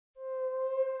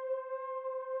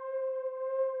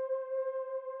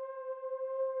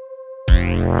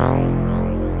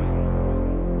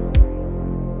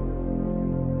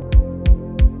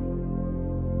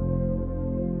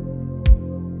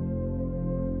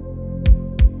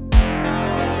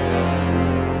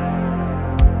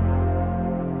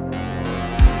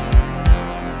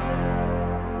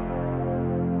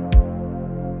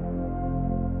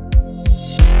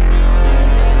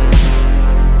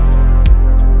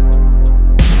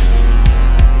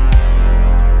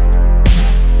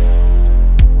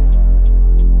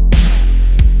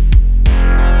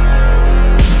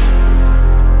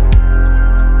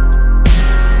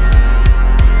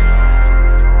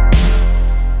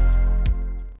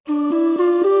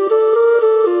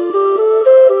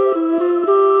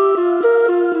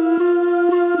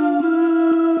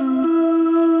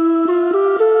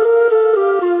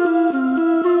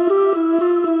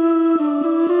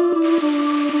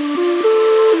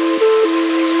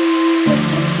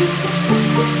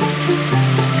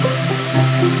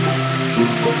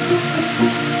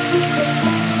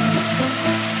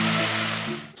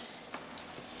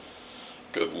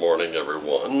Good morning,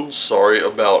 everyone. Sorry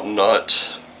about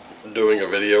not doing a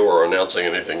video or announcing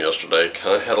anything yesterday.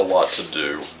 Kind of had a lot to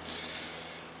do,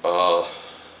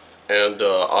 and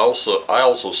I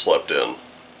also slept in,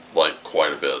 like,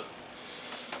 quite a bit.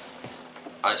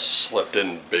 I slept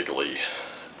in bigly,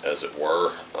 as it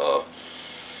were.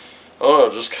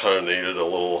 Just kind of needed a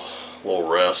little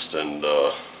rest and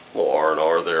a little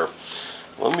R&R there.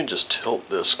 Let me just tilt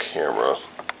this camera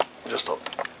just up.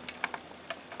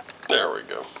 There we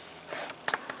go.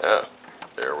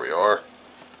 There we are.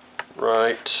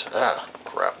 Right.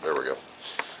 Crap. There we go.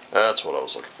 That's what I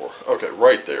was looking for. Okay,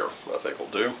 right there, I think will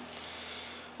do.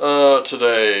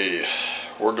 Today,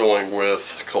 we're going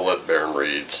with Colette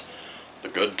Baron-Reid's The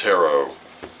Good Tarot.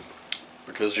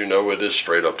 Because you know it is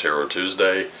Straight Up Tarot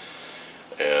Tuesday,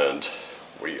 and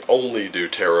we only do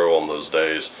tarot on those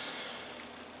days.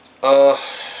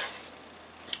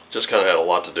 Just kind of had a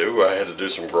lot to do. I had to do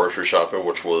some grocery shopping,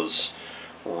 which was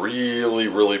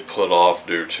really put off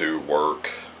due to work,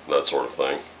 that sort of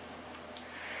thing.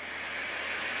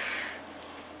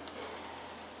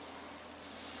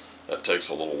 That takes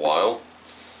a little while.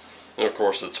 And of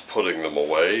course it's putting them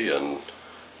away and,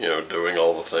 you know, doing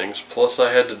all the things. Plus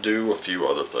I had to do a few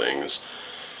other things.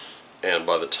 And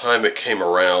by the time it came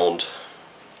around,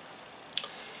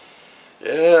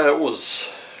 yeah, it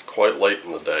was quite late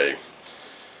in the day.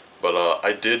 But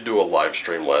I did do a live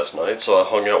stream last night, so I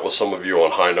hung out with some of you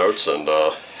on Hangouts and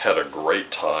had a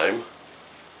great time.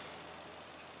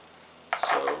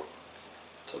 So,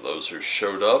 to those who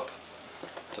showed up,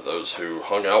 to those who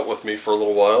hung out with me for a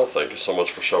little while, thank you so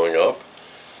much for showing up.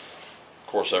 Of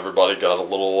course, everybody got a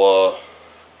little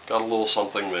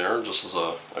something there, just as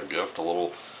a gift, a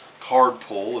little card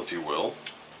pull, if you will.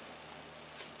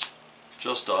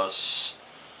 Just us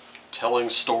telling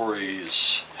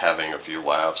stories, having a few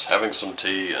laughs, having some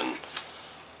tea, and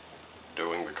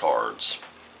doing the cards,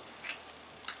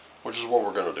 which is what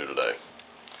we're going to do today.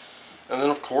 And then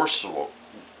of course, you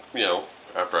know,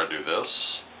 after I do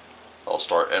this, I'll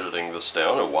start editing this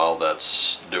down, and while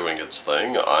that's doing its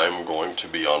thing, I'm going to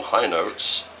be on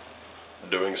Hangouts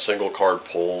doing single card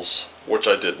pulls, which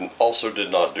I also did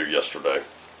not do yesterday.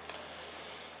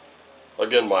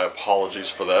 Again, my apologies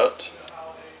for that.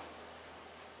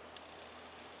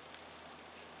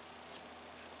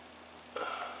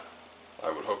 I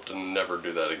would hope to never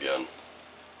do that again.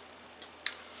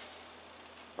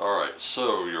 Alright,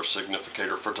 so your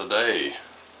significator for today.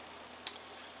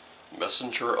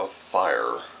 Messenger of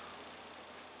Fire.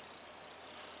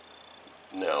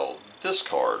 Now, this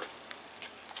card,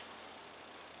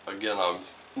 again, I'm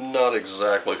not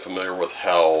exactly familiar with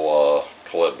how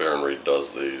Colette Baron-Reid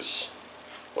does these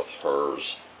with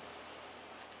hers.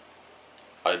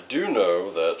 I do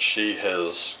know that she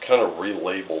has kind of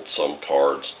relabeled some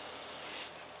cards.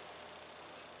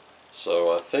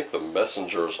 So I think the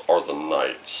messengers are the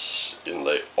knights, and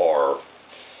they are.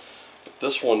 But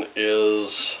this one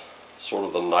is sort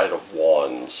of the Knight of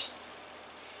Wands.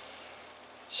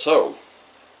 So,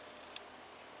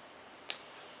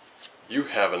 you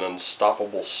have an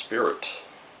unstoppable spirit.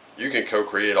 You can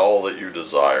co-create all that you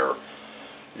desire.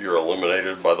 You're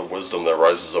illuminated by the wisdom that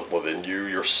rises up within you.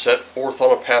 You're set forth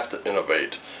on a path to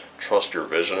innovate. Trust your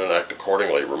vision and act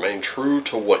accordingly. Remain true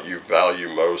to what you value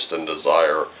most and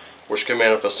desire, which can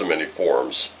manifest in many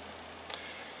forms.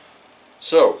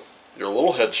 So, you're a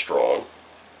little headstrong,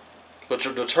 but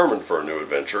you're determined for a new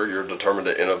adventure. You're determined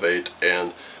to innovate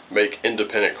and make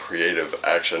independent creative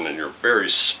action, and you're very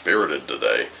spirited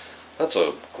today. That's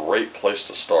a great place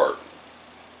to start.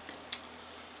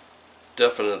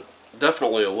 Definite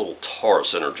definitely a little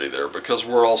Taurus energy there, because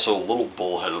we're also a little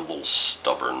bullheaded, a little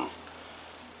stubborn.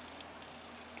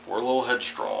 We're a little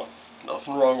headstrong.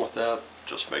 Nothing wrong with that.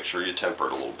 Just make sure you temper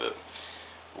it a little bit.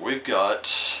 We've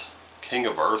got King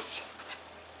of Earth.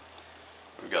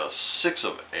 We've got a 6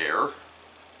 of Air.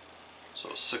 So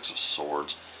a 6 of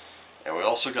Swords. And we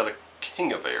also got a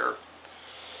King of Air.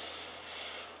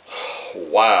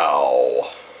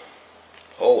 Wow.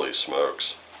 Holy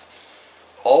smokes.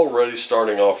 Already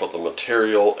starting off with the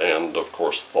material and, of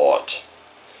course, thought.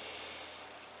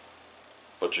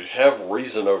 But you have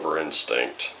reason over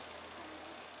instinct.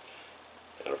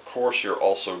 And, of course, you're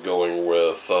also going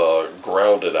with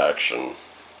grounded action.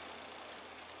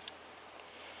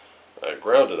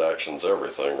 Grounded action's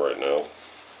everything right now.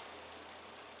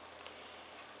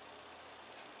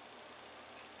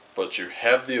 But you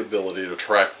have the ability to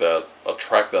attract that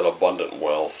abundant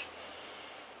wealth.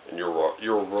 And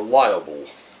you're reliable.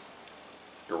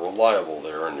 You're reliable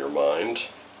there in your mind.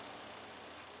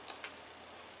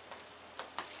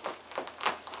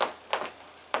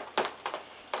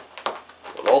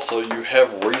 But also you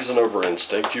have reason over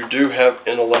instinct. You do have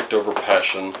intellect over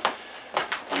passion.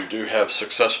 You do have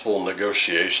successful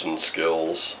negotiation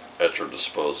skills at your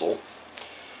disposal.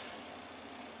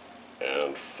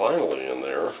 And finally in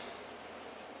there,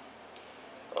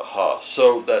 aha,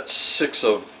 so that's 6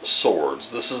 of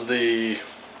Swords. This is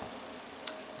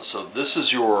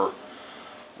your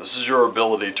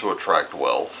ability to attract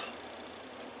wealth.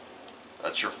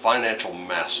 That's your financial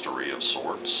mastery of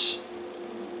sorts.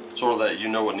 Sort of that you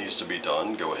know what needs to be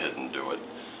done, go ahead and do it.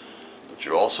 But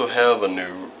you also have a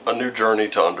new journey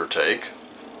to undertake.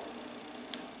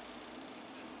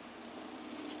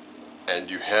 And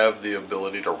you have the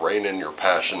ability to rein in your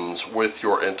passions with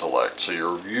your intellect. So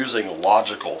you're using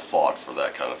logical thought for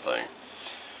that kind of thing.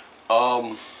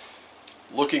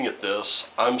 Looking at this,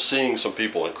 I'm seeing some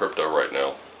people in crypto right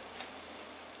now.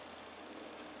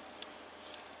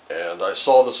 And I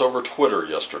saw this over Twitter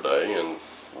yesterday and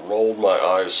rolled my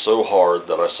eyes so hard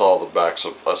that I saw the back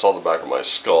of my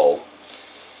skull.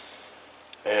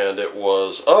 And it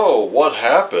was, oh, what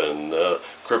happened?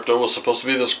 Crypto was supposed to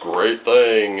be this great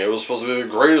thing. It was supposed to be the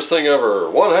greatest thing ever.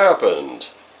 What happened?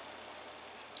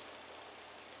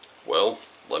 Well,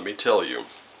 let me tell you.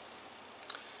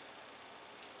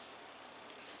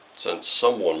 Since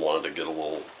someone wanted to get a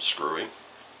little screwy.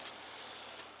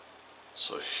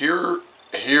 So here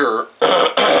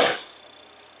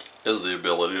is the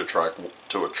ability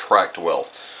to attract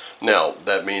wealth. Now,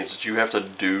 that means that you have to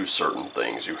do certain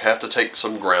things. You have to take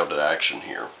some grounded action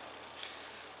here.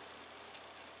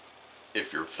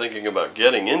 If you're thinking about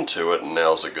getting into it,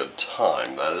 now's a good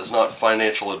time. That is not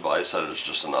financial advice, that is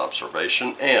just an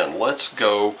observation. And let's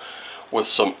go with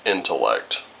some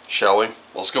intellect, shall we?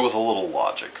 Let's go with a little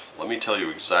logic. Let me tell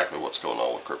you exactly what's going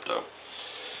on with crypto.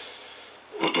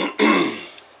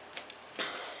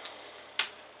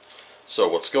 So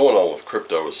what's going on with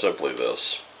crypto is simply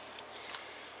this.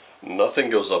 Nothing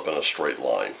goes up in a straight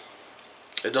line.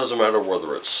 It doesn't matter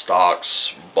whether it's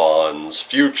stocks, bonds,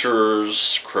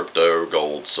 futures, crypto,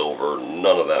 gold, silver,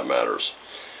 none of that matters.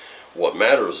 What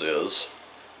matters is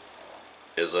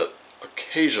that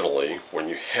occasionally when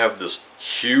you have this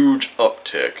huge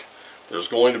uptick, there's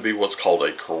going to be what's called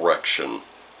a correction.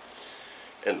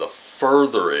 And the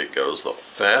further it goes, the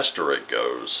faster it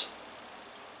goes,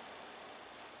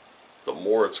 the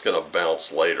more it's going to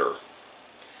bounce later.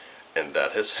 And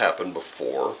that has happened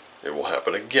before. It will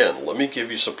happen again. Let me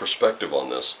give you some perspective on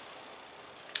this.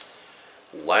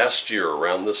 Last year,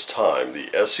 around this time, the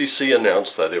SEC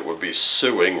announced that it would be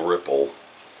suing Ripple,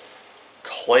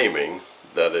 claiming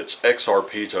that its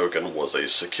XRP token was a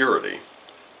security.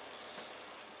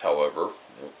 However,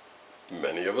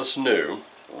 many of us knew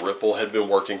Ripple had been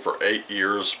working for 8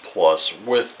 years plus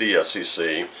with the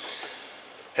SEC,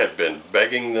 had been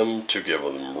begging them to give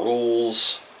them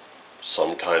rules,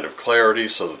 some kind of clarity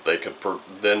so that they could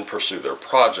then pursue their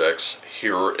projects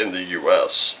here in the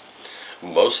U.S.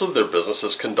 Most of their business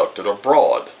is conducted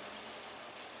abroad.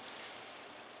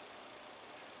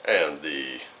 And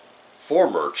the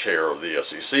former chair of the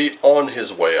SEC, on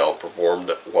his way out,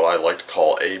 performed what I like to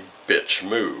call a bitch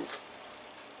move.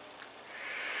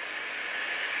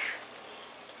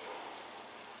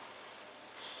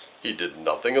 He did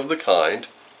nothing of the kind.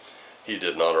 He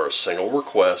didn't honor a single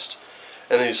request.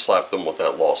 And he slapped them with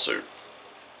that lawsuit.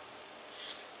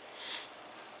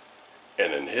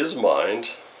 And in his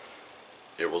mind,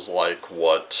 it was like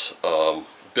what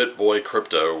BitBoy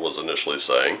Crypto was initially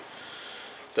saying,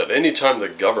 that anytime the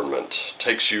government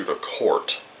takes you to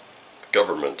court, the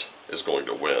government is going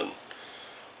to win.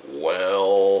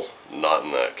 Well, not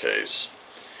in that case.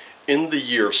 In the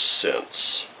year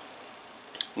since,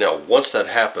 Now, once that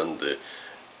happened, the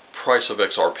price of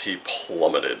XRP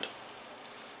plummeted.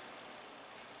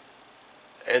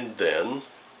 And then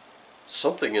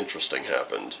something interesting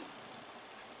happened.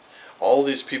 All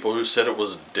these people who said it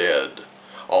was dead,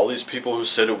 all these people who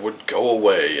said it would go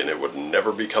away and it would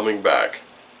never be coming back,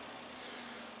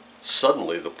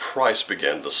 suddenly the price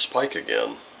began to spike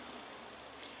again.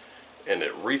 And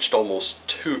it reached almost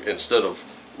two, instead of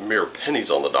mere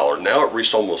pennies on the dollar, now it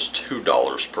reached almost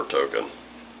 $2 per token.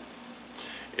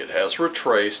 It has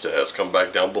retraced, it has come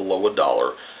back down below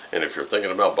 $1, and if you're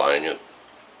thinking about buying it,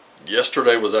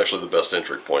 yesterday was actually the best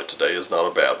entry point. Today is not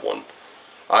a bad one.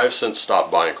 I've since stopped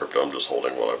buying crypto. I'm just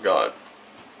holding what I've got.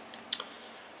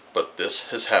 But this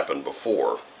has happened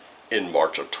before. In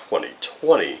March of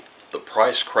 2020, the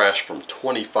price crashed from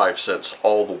 25 cents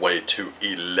all the way to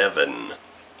 11.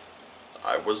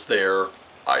 I was there.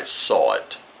 I saw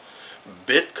it.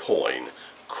 Bitcoin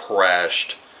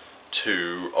crashed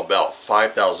to about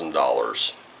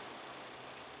 $5,000.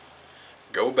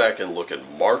 Go back and look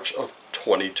at March of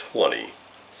 2020.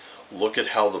 Look at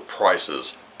how the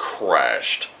prices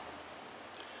crashed.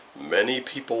 Many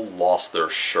people lost their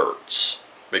shirts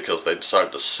because they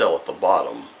decided to sell at the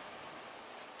bottom.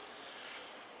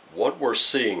 What we're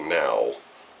seeing now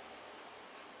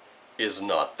is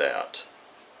not that.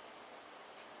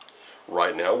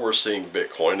 Right now we're seeing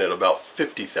Bitcoin at about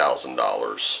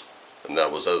 $50,000, and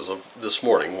that was as of this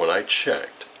morning when I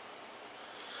checked.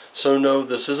 So no,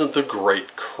 this isn't the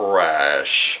great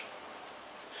crash.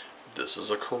 This is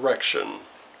a correction,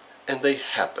 and they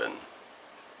happen.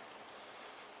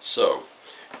 So,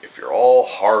 if you're all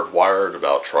hardwired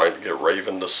about trying to get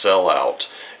Raven to sell out,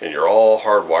 and you're all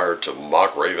hardwired to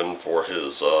mock Raven for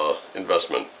his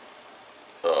investment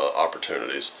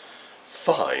opportunities,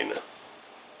 fine.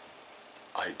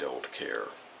 I don't care.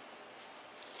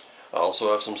 I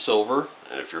also have some silver,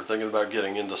 and if you're thinking about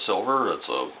getting into silver, it's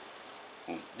a,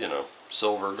 you know,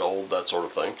 silver, gold, that sort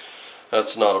of thing.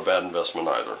 That's not a bad investment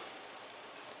either.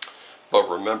 But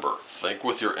remember, think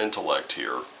with your intellect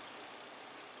here.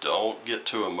 Don't get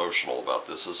too emotional about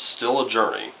this. It's still a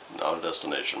journey, not a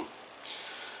destination.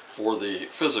 For the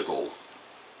physical,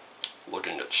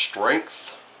 looking at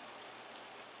strength,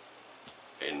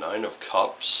 a 9 of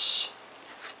cups,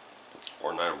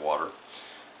 or 9 of water,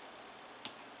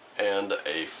 and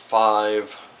a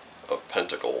 5 of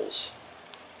pentacles.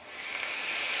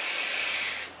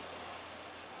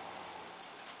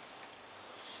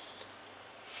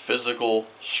 Physical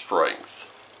strength.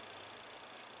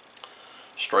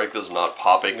 Strength is not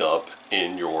popping up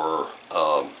in your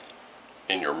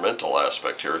mental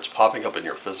aspect here. It's popping up in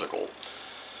your physical.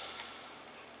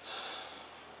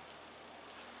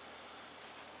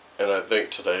 And I think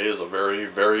today is a very,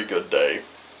 very good day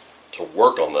to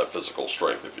work on that physical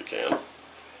strength if you can.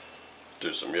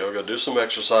 Do some yoga, do some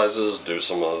exercises, do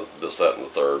some this, that, and the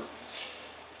third.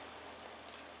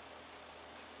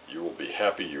 You will be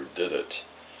happy you did it.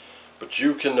 But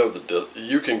you can go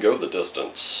the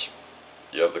distance.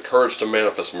 You have the courage to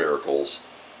manifest miracles,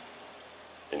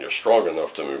 and you're strong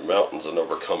enough to move mountains and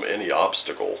overcome any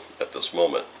obstacle at this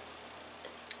moment.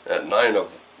 At 9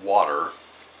 of water,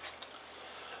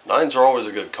 9s are always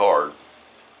a good card.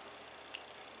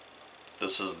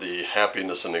 This is the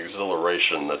happiness and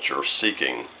exhilaration that you're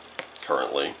seeking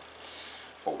currently.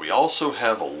 But we also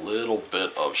have a little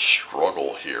bit of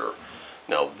struggle here.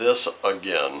 Now this,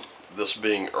 again, this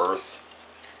being earth,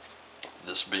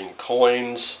 this being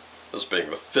coins, this being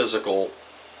the physical,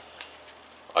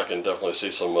 I can definitely see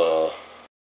some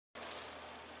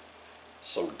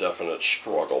definite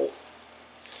struggle.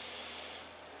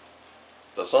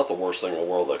 That's not the worst thing in the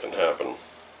world that can happen.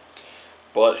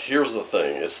 But here's the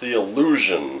thing, it's the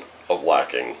illusion of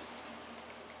lacking.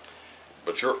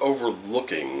 But you're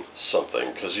overlooking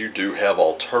something because you do have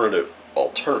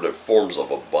alternative forms of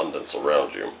abundance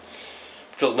around you.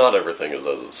 Because not everything is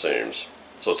as it seems.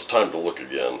 So it's time to look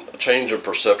again. A change in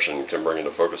perception can bring into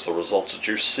focus the results that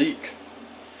you seek.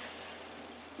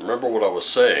 Remember what I was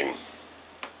saying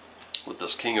with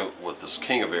this king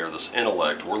of air, this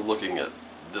intellect. We're looking at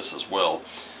this as well.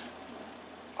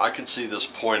 I can see this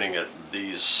pointing at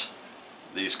these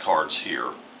cards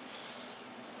here.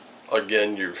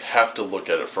 Again, you have to look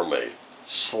at it from a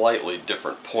slightly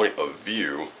different point of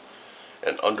view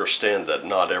and understand that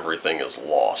not everything is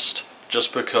lost.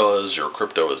 Just because your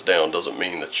crypto is down doesn't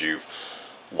mean that you've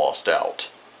lost out.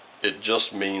 It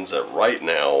just means that right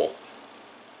now,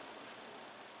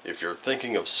 if you're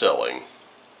thinking of selling,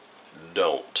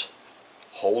 don't.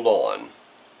 Hold on.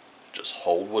 Just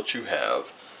hold what you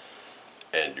have,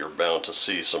 and you're bound to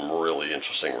see some really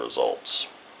interesting results.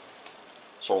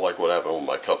 Sort of like what happened with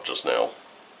my cup just now.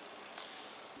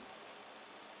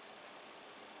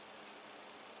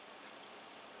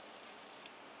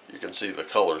 can see the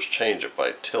colors change if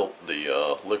I tilt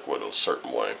the liquid a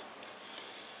certain way.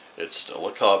 It's still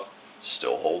a cup,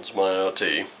 still holds my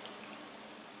tea.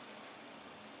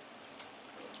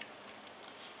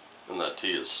 And that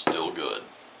tea is still good.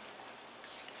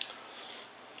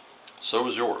 So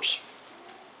is yours.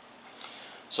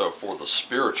 So for the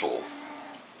spiritual,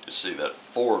 you see that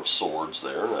 4 of Swords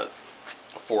there, and that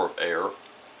 4 of Air.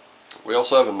 We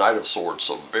also have a Knight of Swords,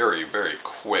 so very, very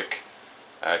quick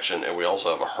action, and we also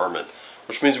have a Hermit,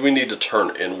 which means we need to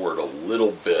turn inward a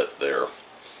little bit there.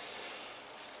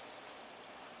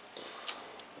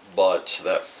 But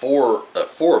that 4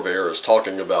 of Air is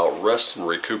talking about rest and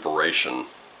recuperation.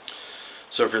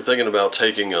 So if you're thinking about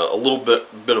taking a little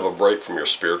bit of a break from your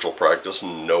spiritual practice,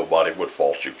 nobody would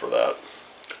fault you for that.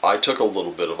 I took a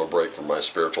little bit of a break from my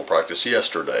spiritual practice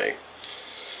yesterday.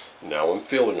 Now I'm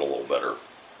feeling a little better.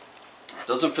 It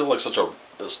doesn't feel like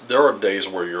there are days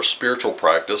where your spiritual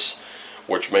practice,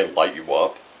 which may light you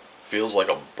up, feels like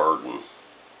a burden,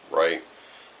 right?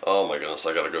 Oh my goodness,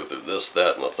 I got to go through this,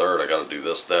 that, and the third. I got to do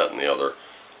this, that, and the other.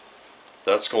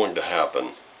 That's going to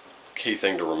happen. Key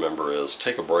thing to remember is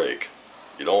take a break.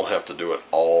 You don't have to do it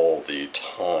all the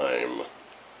time.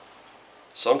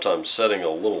 Sometimes setting a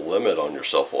little limit on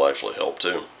yourself will actually help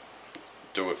too.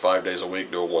 Do it 5 days a week,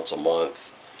 do it once a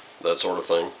month, that sort of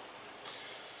thing.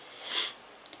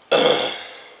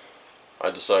 I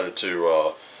decided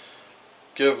to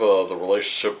give the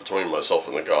relationship between myself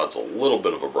and the gods a little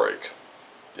bit of a break.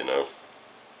 You know,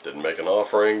 didn't make an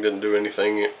offering, didn't do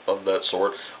anything of that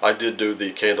sort. I did do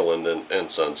the candle and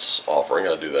incense offering.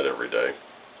 I do that every day.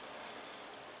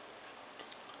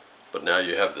 But now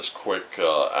you have this quick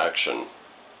action.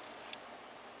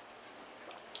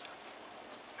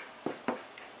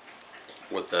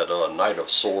 With that Knight of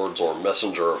Swords, or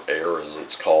Messenger of Air as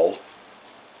it's called.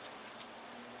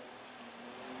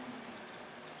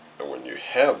 And when you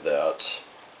have that,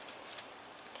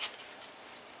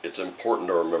 it's important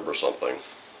to remember something.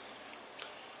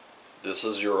 This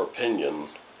is your opinion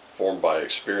formed by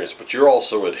experience, but you're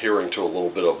also adhering to a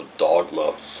little bit of a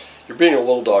dogma. You're being a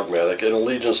little dogmatic, an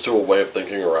allegiance to a way of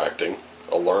thinking or acting,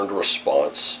 a learned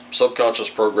response, subconscious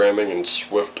programming, and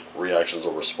swift reactions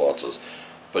or responses.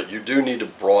 But you do need to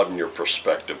broaden your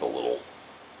perspective a little.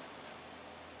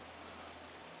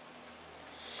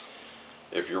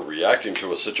 If you're reacting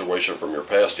to a situation from your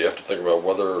past, you have to think about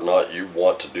whether or not you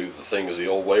want to do the things the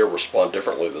old way or respond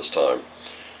differently this time.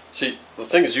 See, the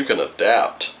thing is, you can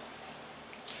adapt.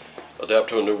 Adapt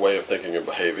to a new way of thinking and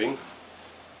behaving.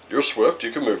 You're swift,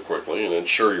 you can move quickly and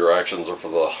ensure your actions are for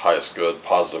the highest good,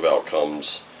 positive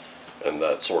outcomes, and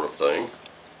that sort of thing.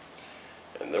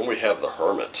 And then we have the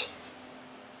Hermit.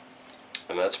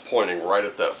 And that's pointing right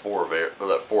at that 4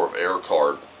 of Air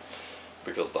card,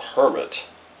 because the Hermit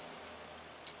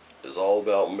is all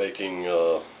about making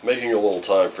a little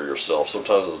time for yourself.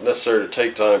 Sometimes it's necessary to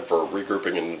take time for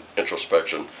regrouping and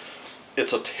introspection.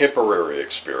 It's a temporary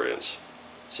experience.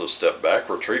 So step back,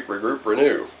 retreat, regroup,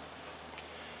 renew.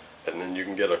 And then you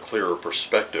can get a clearer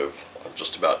perspective on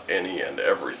just about any and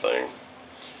everything.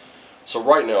 So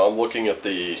right now I'm looking at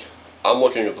the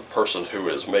person who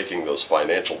is making those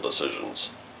financial decisions.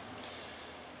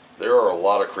 There are a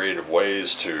lot of creative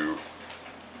ways to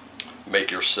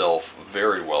make yourself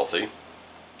very wealthy,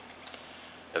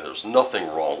 and there's nothing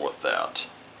wrong with that.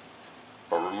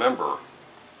 But remember,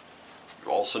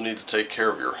 you also need to take care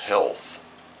of your health.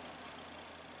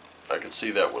 I can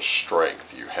see that with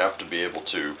strength. You have to be able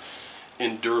to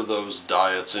endure those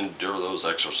diets, endure those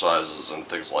exercises and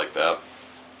things like that.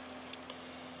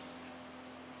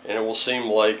 And it will seem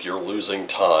like you're losing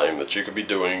time that you could be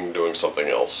doing something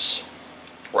else.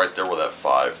 Right there with that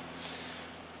 5.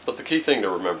 But the key thing to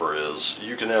remember is,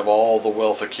 you can have all the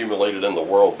wealth accumulated in the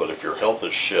world, but if your health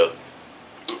is shit,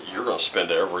 you're going to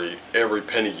spend every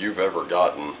penny you've ever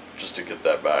gotten just to get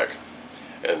that back.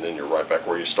 And then you're right back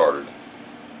where you started.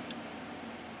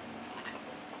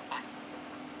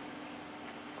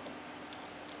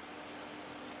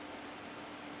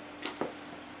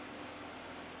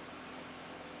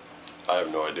 I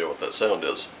have no idea what that sound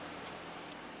is,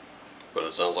 but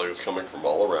it sounds like it's coming from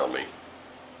all around me.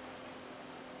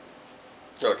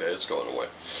 Okay, it's going away.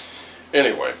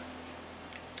 Anyway,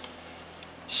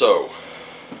 so,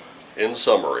 in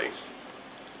summary,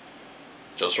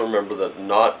 just remember that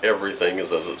not everything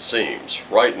is as it seems.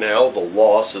 Right now, the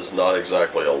loss is not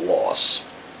exactly a loss.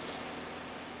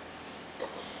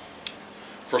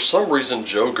 For some reason,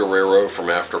 Joe Guerrero from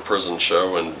After Prison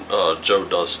Show and Joe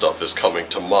Does Stuff is coming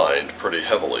to mind pretty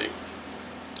heavily.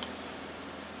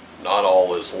 Not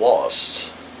all is lost.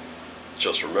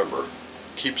 Just remember,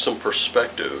 keep some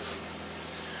perspective.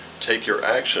 Take your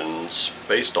actions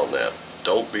based on that.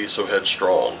 don't be so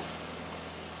headstrong.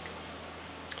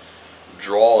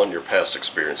 Draw on your past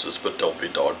experiences, but don't be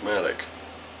dogmatic.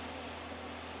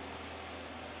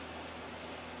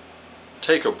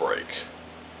 Take a break.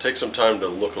 Take some time to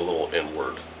look a little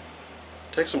inward.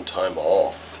 Take some time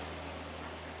off.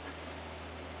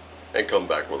 And come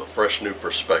back with a fresh new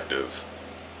perspective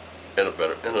and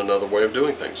another way of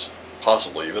doing things.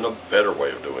 Possibly even a better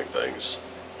way of doing things.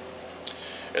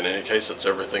 In any case, that's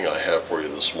everything I have for you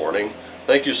this morning.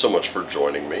 Thank you so much for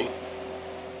joining me.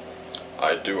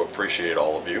 I do appreciate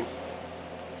all of you.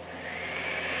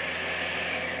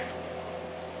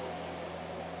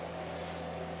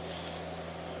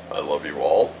 I love you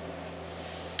all.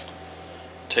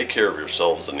 Take care of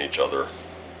yourselves and each other.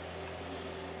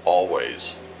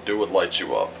 Always do what lights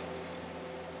you up.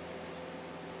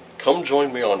 Come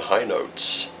join me on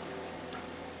Hangouts.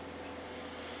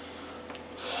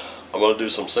 I'm going to do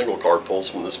some single card pulls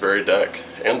from this very deck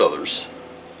and others.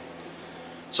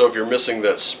 So if you're missing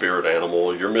that spirit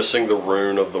animal, you're missing the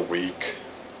rune of the week,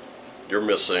 you're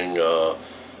missing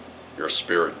your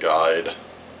spirit guide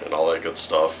and all that good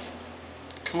stuff,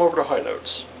 come over to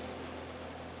Hangouts.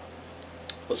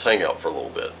 Let's hang out for a little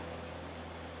bit.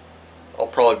 I'll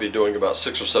probably be doing about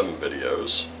 6 or 7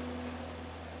 videos,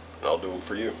 and I'll do them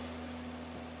for you.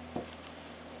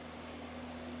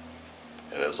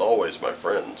 And as always, my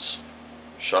friends,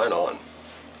 shine on.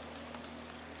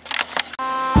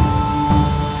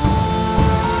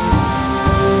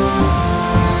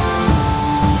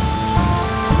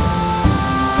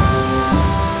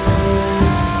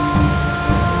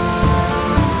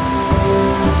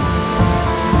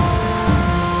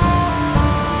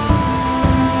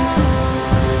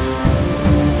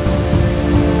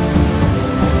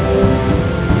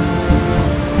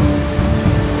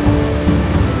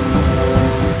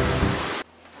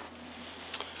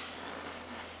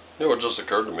 It just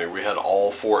occurred to me, we had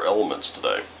all 4 elements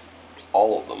today.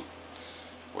 All of them.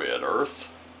 We had earth,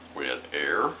 we had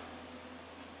air,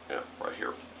 yeah, right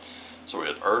here. So we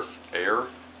had earth, air,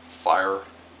 fire,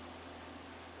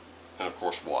 and of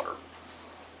course water.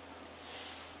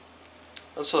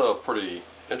 That's pretty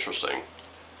interesting,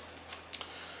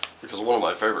 because one of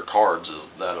my favorite cards is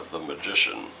that of the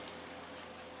Magician.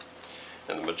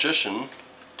 And the Magician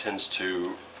tends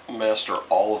to master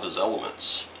all of his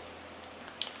elements.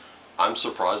 I'm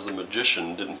surprised the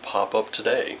Magician didn't pop up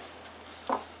today,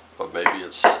 but maybe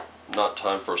it's not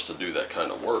time for us to do that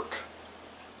kind of work.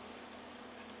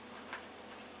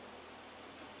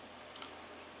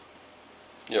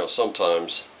 You know,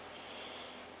 sometimes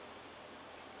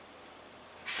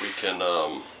we can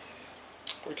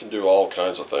do all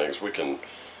kinds of things. We can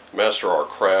master our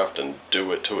craft and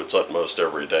do it to its utmost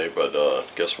every day, but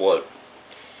guess what?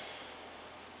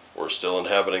 We're still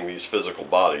inhabiting these physical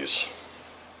bodies.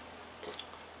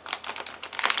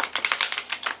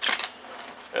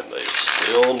 And they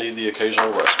still need the occasional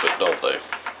respite, don't they?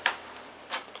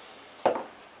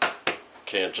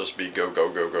 Can't just be go, go,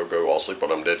 go, go, go, I'll sleep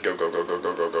when I'm dead, go, go, go, go,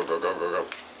 go, go, go, go, go, go, go.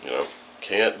 You know,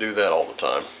 can't do that all the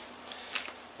time.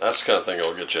 That's the kind of thing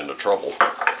that'll get you into trouble.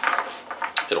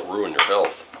 It'll ruin your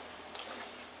health.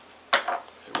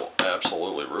 It will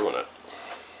absolutely ruin it.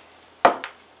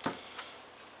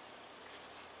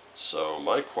 So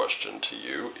my question to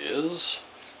you is,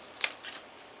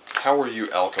 how are you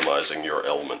alchemizing your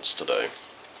elements today?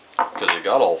 Because you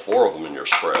got all 4 of them in your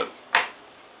spread.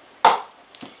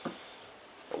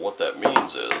 And what that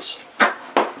means is,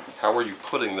 how are you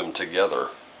putting them together?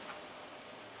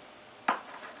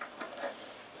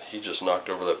 He just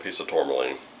knocked over that piece of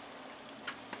tourmaline.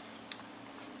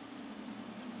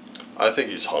 I think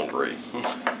he's hungry.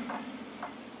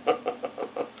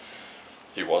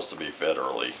 He wants to be fed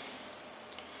early.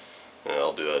 And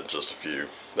I'll do that in just a few.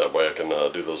 That way I can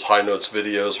do those Hangouts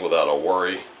videos without a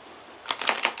worry.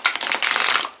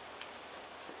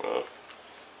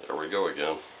 There we go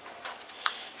again.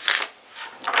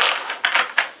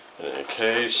 In any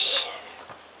case,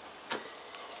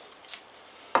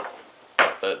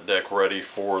 got that deck ready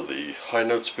for the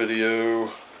Hangouts video.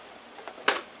 I'm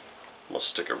going to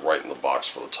stick it right in the box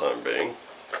for the time being.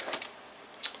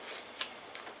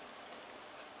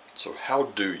 So how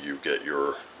do you get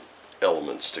your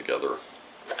elements together?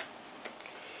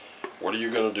 What are you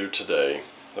going to do today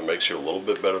that makes you a little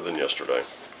bit better than yesterday?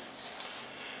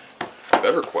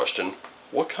 Better question,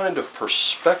 what kind of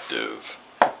perspective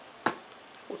are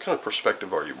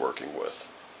you working with?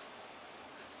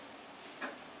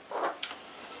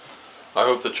 I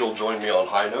hope that you'll join me on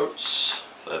Hangouts.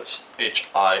 That's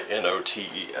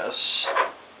Hinotes.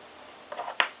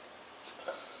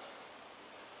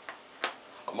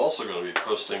 I'm also going to be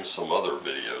posting some other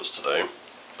videos today.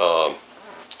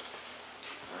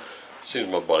 Seems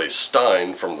my buddy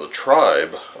Stein from the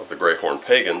tribe of the Greyhorn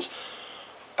Pagans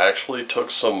actually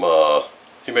took some,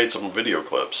 he made some video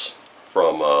clips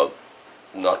from,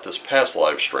 not this past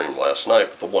live stream last night,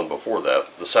 but the one before that,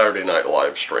 the Saturday night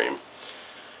live stream.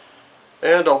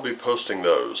 And I'll be posting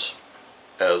those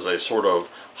as a sort of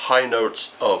high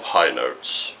notes of high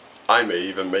notes. I may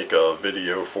even make a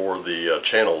video for the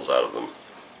channels out of them.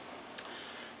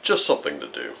 Just something to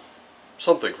do.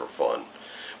 Something for fun.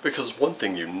 Because one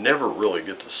thing you never really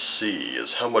get to see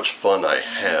is how much fun I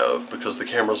have, because the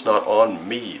camera's not on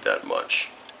me that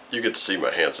much. You get to see my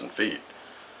hands and feet.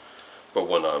 But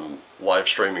when I'm live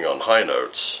streaming on high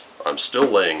notes, I'm still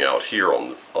laying out here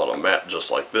on a mat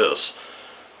just like this,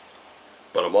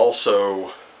 but I'm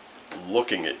also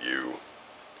looking at you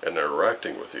and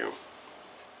interacting with you.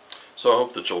 So I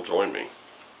hope that you'll join me.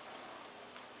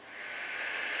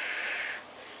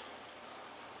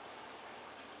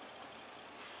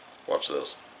 Watch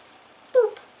this.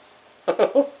 Boop.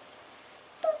 Boop.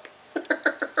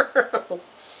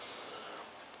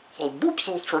 So boops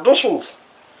is traditions.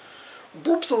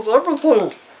 Boops is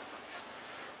everything.